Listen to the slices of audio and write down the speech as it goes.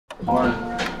Morning.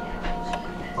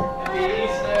 Happy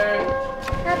Easter!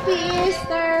 Happy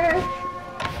Easter!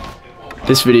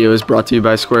 This video is brought to you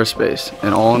by Squarespace,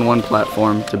 an all-in-one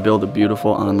platform to build a beautiful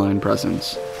online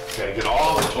presence. Gotta get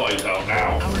all the toys out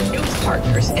now. Our news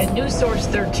partners at NewsSource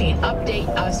 13 update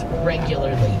us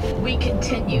regularly. We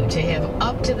continue to have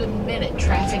up-to-the-minute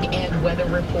traffic and weather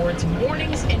reports,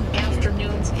 mornings and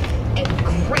afternoons, and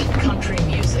great country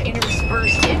music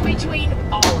interspersed in between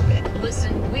all of it.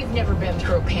 Listen, we've never been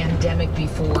through a pandemic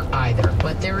before either,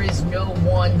 but there is no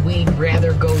one we'd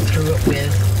rather go through it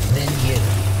with than you.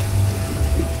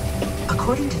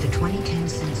 According to the 2010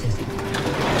 census,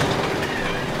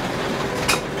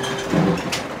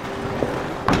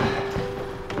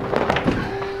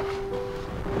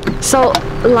 So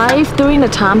life during the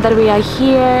time that we are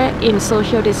here in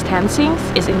social distancing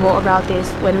is involved around this.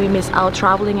 When we miss out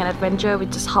traveling and adventure, we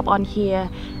just hop on here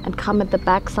and come at the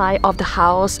back side of the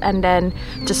house and then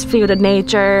just feel the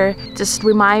nature. Just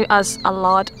remind us a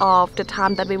lot of the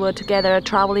time that we were together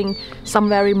traveling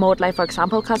somewhere remote, like for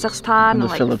example Kazakhstan, or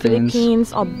like the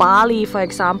Philippines or Bali, for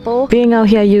example. Being out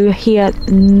here, you hear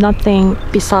nothing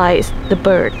besides the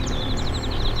bird.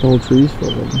 Whole trees full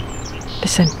of them.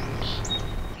 Listen.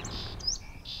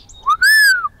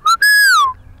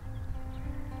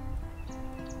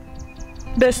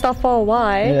 They stop for a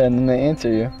while. Yeah, and then they answer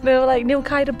you. They were like, new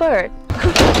kind of bird.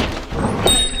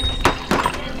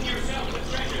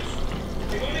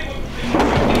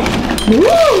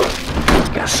 Woo!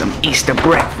 Got some Easter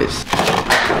breakfast.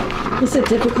 Is it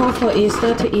difficult for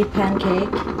Easter to eat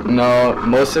pancake? No,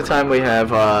 most of the time we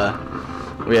have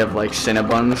like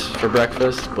Cinnabons for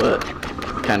breakfast, but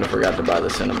kind of forgot to buy the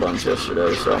Cinnabons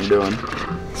yesterday, so I'm doing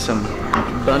some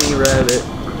bunny rabbit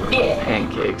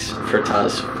pancakes for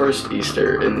Ta's first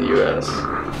Easter in the US.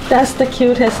 That's the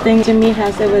cutest thing Jimmy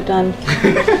has ever done.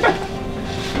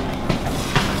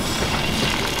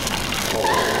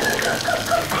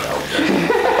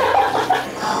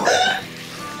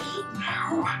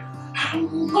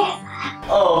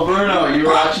 Oh, Bruno, you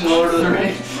watching Lord of the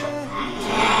Rings?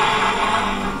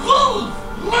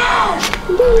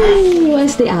 Ooh,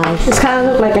 where's the eyes? It's kind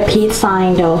of look like a peace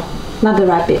sign though, not the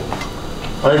rabbit.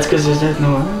 Well, that's because there's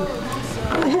no eyes.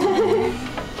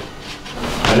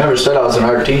 I never said I was an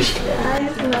artiste. $5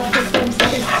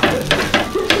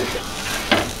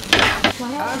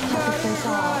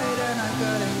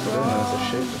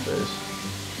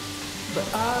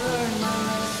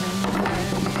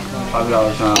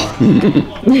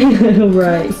 an hour.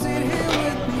 Right.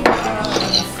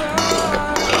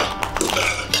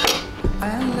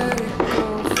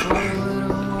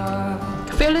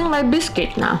 Feeling like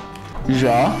biscuit now.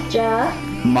 Ja. Ja.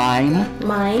 Mime.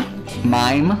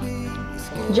 Mime.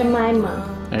 Jemima.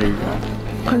 There you go.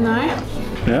 Can I?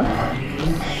 Yeah.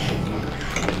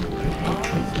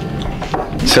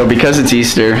 So because it's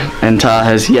Easter and Ta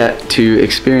has yet to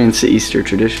experience the Easter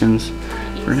traditions,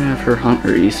 we're gonna have her hunt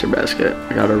her Easter basket.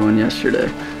 I got her one yesterday.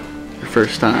 Her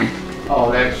first time.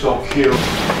 Oh, that's so cute.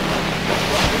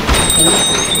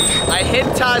 I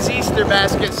hid Ta's Easter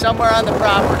basket somewhere on the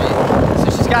property. So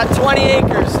she's got 20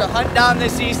 acres to hunt down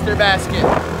this Easter basket.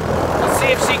 Let's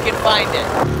see if she can find it.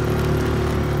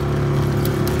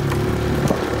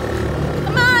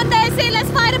 Come on, Daisy, let's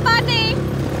find a bunny.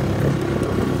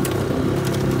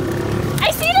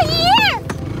 I see the ear.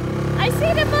 I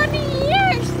see the bunny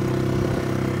ears.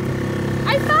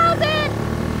 I found it.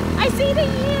 I see the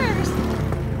ears.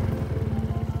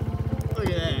 Look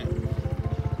at that.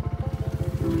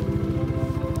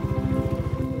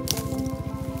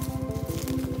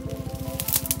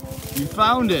 You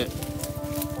found it.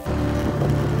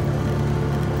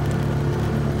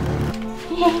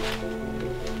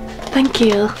 Thank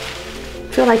you.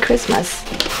 Feel like Christmas.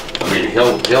 I mean,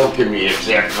 he'll give me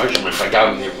exact measurements. I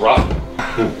got him rough.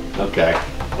 Okay,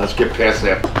 let's get past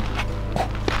that.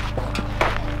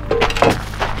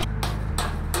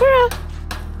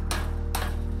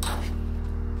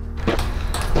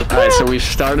 Alright, so we've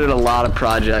started a lot of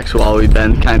projects while we've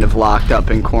been kind of locked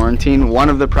up in quarantine. One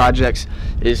of the projects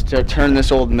is to turn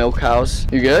this old milk house.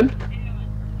 You good?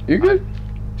 You good?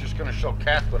 Just gonna show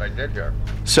Kath what I did here.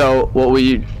 So what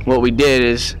we did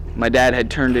is my dad had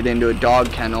turned it into a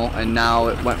dog kennel, and now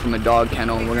it went from a dog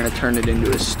kennel and we're gonna turn it into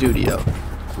a studio.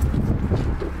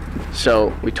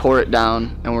 So we tore it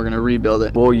down and we're gonna rebuild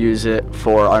it. We'll use it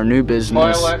for our new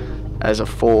business as a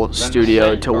full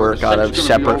studio to work out of,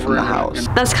 separate from the house.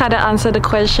 That's kind of answer the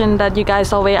question that you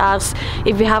guys always ask.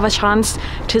 If you have a chance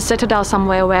to settle down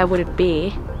somewhere, where would it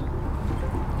be?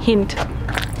 Hint,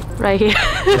 right here.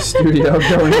 The studio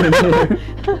going in here.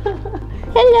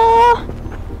 Hello,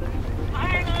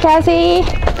 Cassie.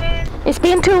 It's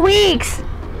been 2 weeks.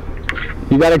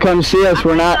 You gotta come see us.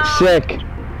 We're not sick.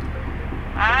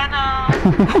 I know.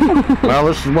 Well,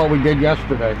 this is what we did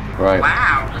yesterday. Right.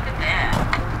 Wow, look at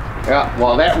that. Yeah,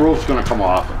 well, that roof's gonna come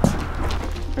off.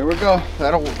 Here we go.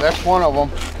 That's one of them.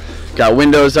 Got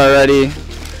windows already.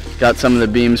 Got some of the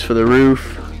beams for the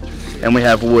roof. And we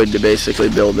have wood to basically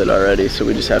build it already. So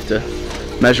we just have to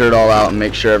measure it all out and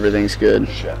make sure everything's good.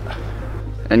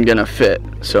 And gonna fit.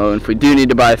 So if we do need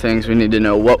to buy things, we need to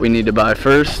know what we need to buy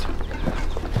first.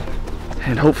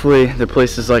 And hopefully the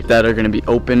places like that are gonna be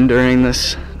open during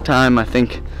this time. I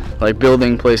think like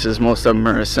building places, most of them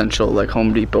are essential, like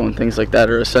Home Depot and things like that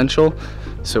are essential.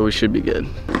 So we should be good.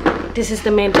 This is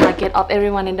the main target of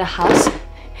everyone in the house.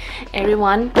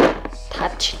 Everyone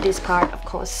touch this part, of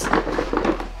course.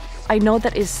 I know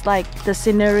that it's like the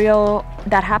scenario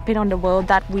that happened on the world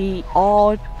that we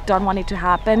all don't want it to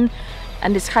happen,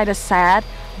 and it's kind of sad,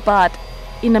 but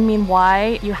in the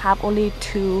meanwhile you have only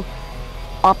two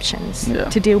options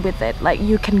to deal with it. Like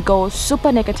you can go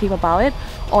super negative about it,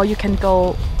 or you can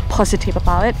go positive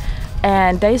about it,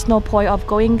 and there is no point of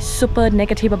going super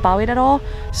negative about it at all.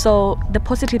 So the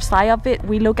positive side of it,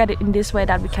 we look at it in this way,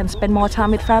 that we can spend more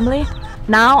time with family.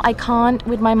 Now I can't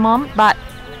with my mom, but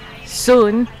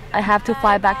soon I have to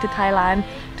fly back to Thailand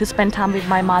to spend time with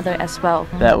my mother as well.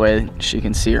 That way she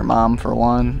can see her mom for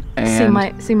one, and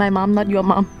see my mom, not your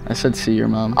mom. I said see your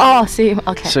mom. Oh, see,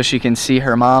 okay. So she can see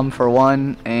her mom for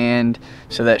one, and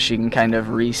so that she can kind of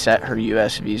reset her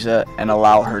US visa and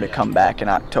allow her to come back in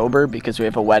October, because we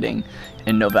have a wedding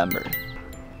in November.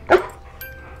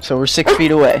 So we're 6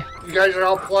 feet away. You guys are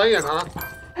all playing, huh?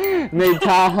 Made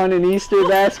Tahan an Easter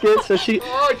basket, so she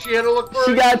had to look for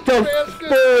she got the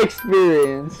full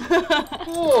experience.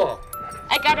 Cool.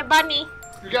 I got a bunny.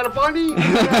 You got a bunny?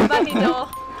 I got a bunny though.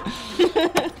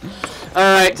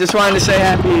 Alright, just wanted to say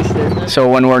happy Easter. So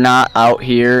when we're not out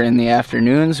here in the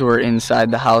afternoons, we're inside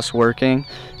the house working.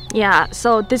 Yeah,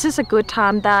 so this is a good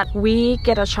time that we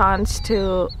get a chance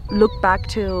to look back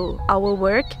to our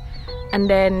work and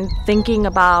then thinking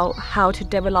about how to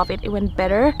develop it even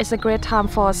better. It's a great time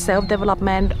for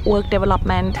self-development, work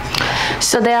development.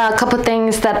 So there are a couple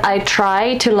things that I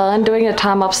try to learn during the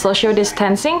time of social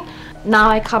distancing. Now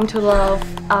I come to love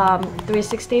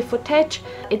 360 footage.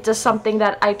 It's just something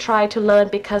that I try to learn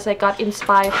because I got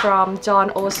inspired from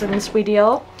John Olsen's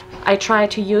video. I try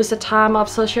to use the time of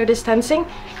social distancing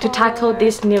to tackle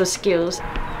these new skills.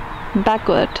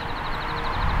 Backward.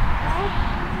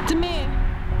 To me.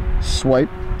 Swipe.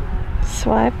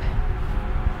 Swipe.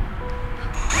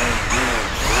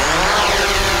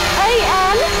 Hey,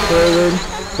 Anne. Forward,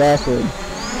 backward,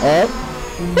 up.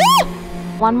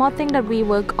 One more thing that we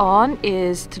work on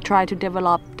is to try to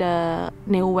develop the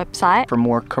new website for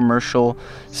more commercial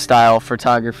style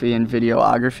photography and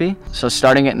videography. So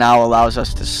starting it now allows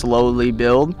us to slowly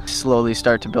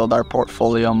start to build our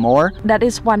portfolio more. That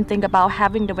is one thing about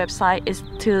having the website, is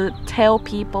to tell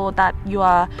people that you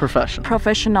are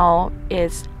professional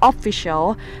is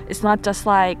official. It's not just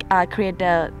like create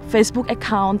a Facebook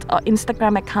account or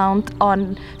Instagram account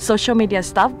on social media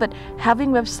stuff, but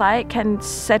having website can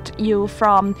set you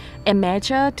from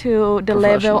amateur to the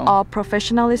level of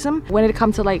professionalism. When it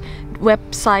comes to like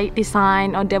website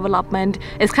design or development,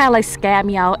 it's kind of like scare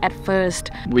me out at first.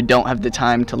 We don't have the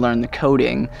time to learn the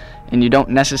coding, and you don't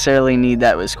necessarily need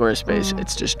that with Squarespace.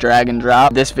 It's just drag and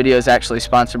drop. This video is actually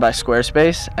sponsored by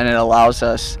Squarespace, and it allows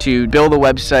us to build a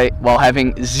website while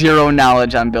having zero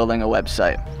knowledge on building a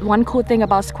website. One cool thing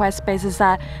about Squarespace is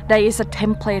that there is a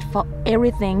template for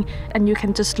everything, and you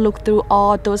can just look through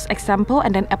all those examples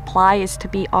and then apply it to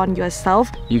be on yourself.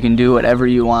 You can do whatever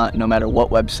you want, no matter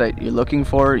what website you're looking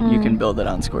for, you can build it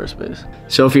on Squarespace.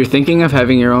 So if you're thinking of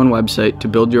having your own website to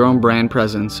build your own brand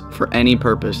presence for any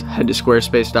purpose, head to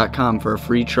squarespace.com for a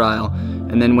free trial,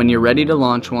 and then when you're ready to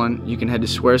launch one, you can head to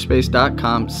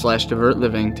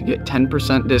squarespace.com/divertliving to get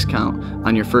 10% discount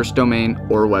on your first domain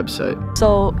or website.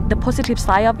 So the positive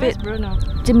side of it,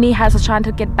 Jimmy has a chance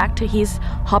to get back to his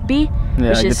hobby,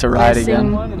 which is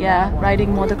racing,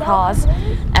 riding motocross,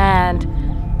 and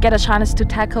get a chance to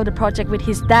tackle the project with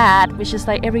his dad, which is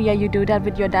like every year you do that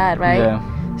with your dad, right? Yeah.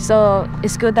 So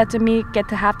it's good that Jimmy get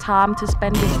to have time to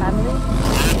spend with family.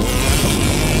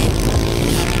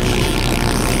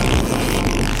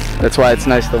 That's why it's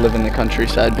nice to live in the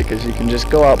countryside, because you can just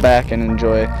go out back and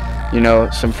enjoy, you know,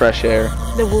 some fresh air.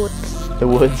 The woods. The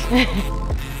woods.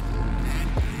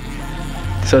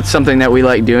 So it's something that we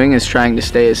like doing, is trying to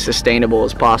stay as sustainable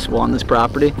as possible on this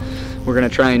property. We're gonna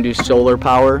try and do solar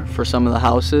power for some of the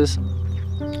houses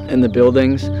and the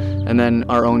buildings, and then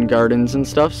our own gardens and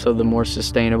stuff, so the more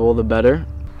sustainable the better.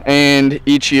 And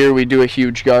each year we do a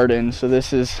huge garden, so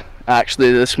this is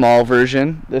actually the small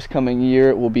version. This coming year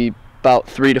it will be about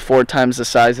 3 to 4 times the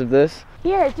size of this.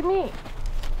 Here, Jimmy.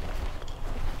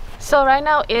 So right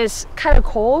now it's kind of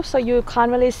cold, so you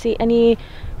can't really see any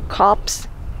crops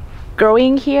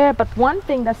growing here. But one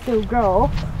thing that still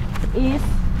grow is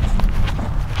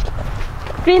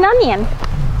green onion.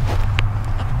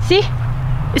 See,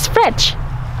 it's fresh.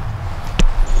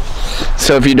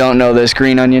 So if you don't know this,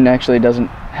 green onion actually doesn't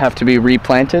have to be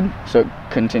replanted, so it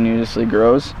continuously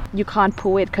grows. You can't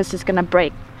pull it because it's gonna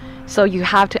break. So you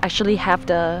have to actually have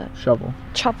the shovel.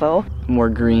 More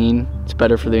green, it's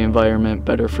better for the environment,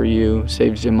 better for you,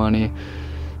 saves you money.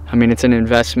 I mean, it's an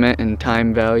investment and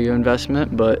time value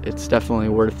investment, but it's definitely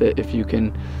worth it if you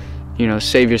can, you know,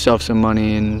 save yourself some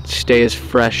money and stay as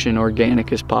fresh and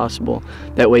organic as possible.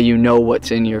 That way you know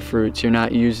what's in your fruits. You're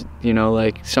not used, you know,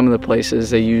 like some of the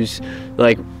places they use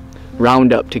like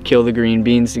Roundup to kill the green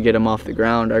beans to get them off the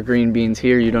ground. Our green beans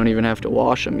here, you don't even have to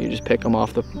wash them. You just pick them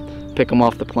off the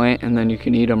plant and then you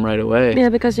can eat them right away. Yeah,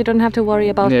 because you don't have to worry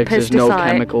about pesticides. There's no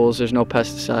chemicals, there's no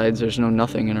pesticides, there's no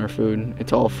nothing in our food.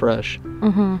 It's all fresh.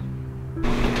 Mm-hmm.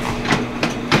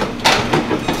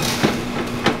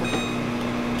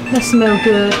 That smells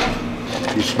good.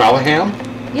 You smell a ham?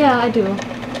 Yeah, I do.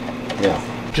 Yeah.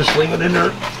 Just leave it in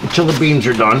there until the beans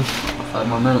are done. 5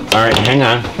 more minutes. All right, hang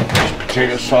on.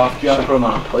 Potatoes soft. You gotta put them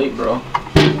on a plate, bro.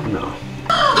 No.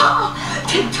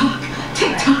 TikTok.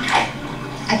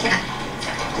 I can't.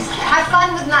 Just have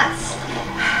fun with nuts.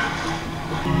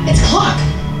 It's a clock.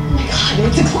 Oh my god,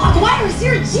 it's a clock. Virus,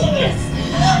 you're a genius.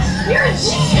 You're a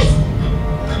genius.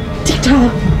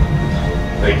 TikTok.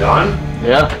 They done?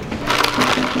 Yeah.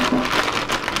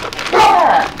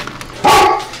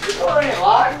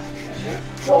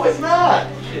 No, it's not.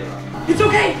 It's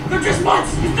okay. They're just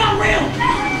months. It's not real.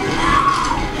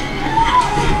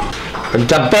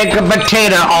 The baked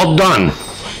potato all done.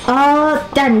 All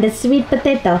done, the sweet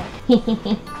potato.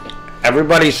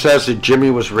 Everybody says that Jimmy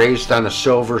was raised on a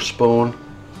silver spoon.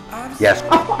 Yes.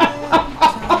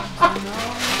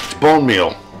 Bone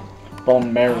meal.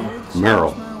 Bone marrow.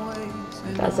 Marrow.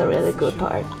 That's a really good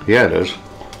part. Yeah, it is.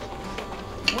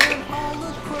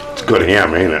 It's good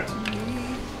ham, ain't it?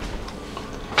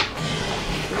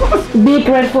 Be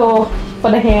grateful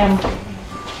for the ham.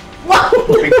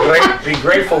 Be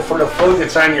grateful for the food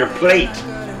that's on your plate.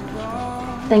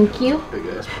 Thank you. Big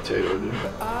ass potato, dude.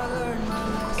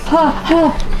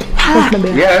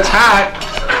 Yeah, it's hot.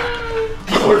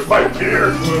 Where's my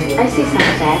beer? I see some of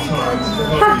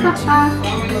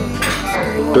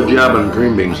that. Good job on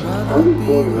green beans.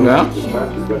 Yeah?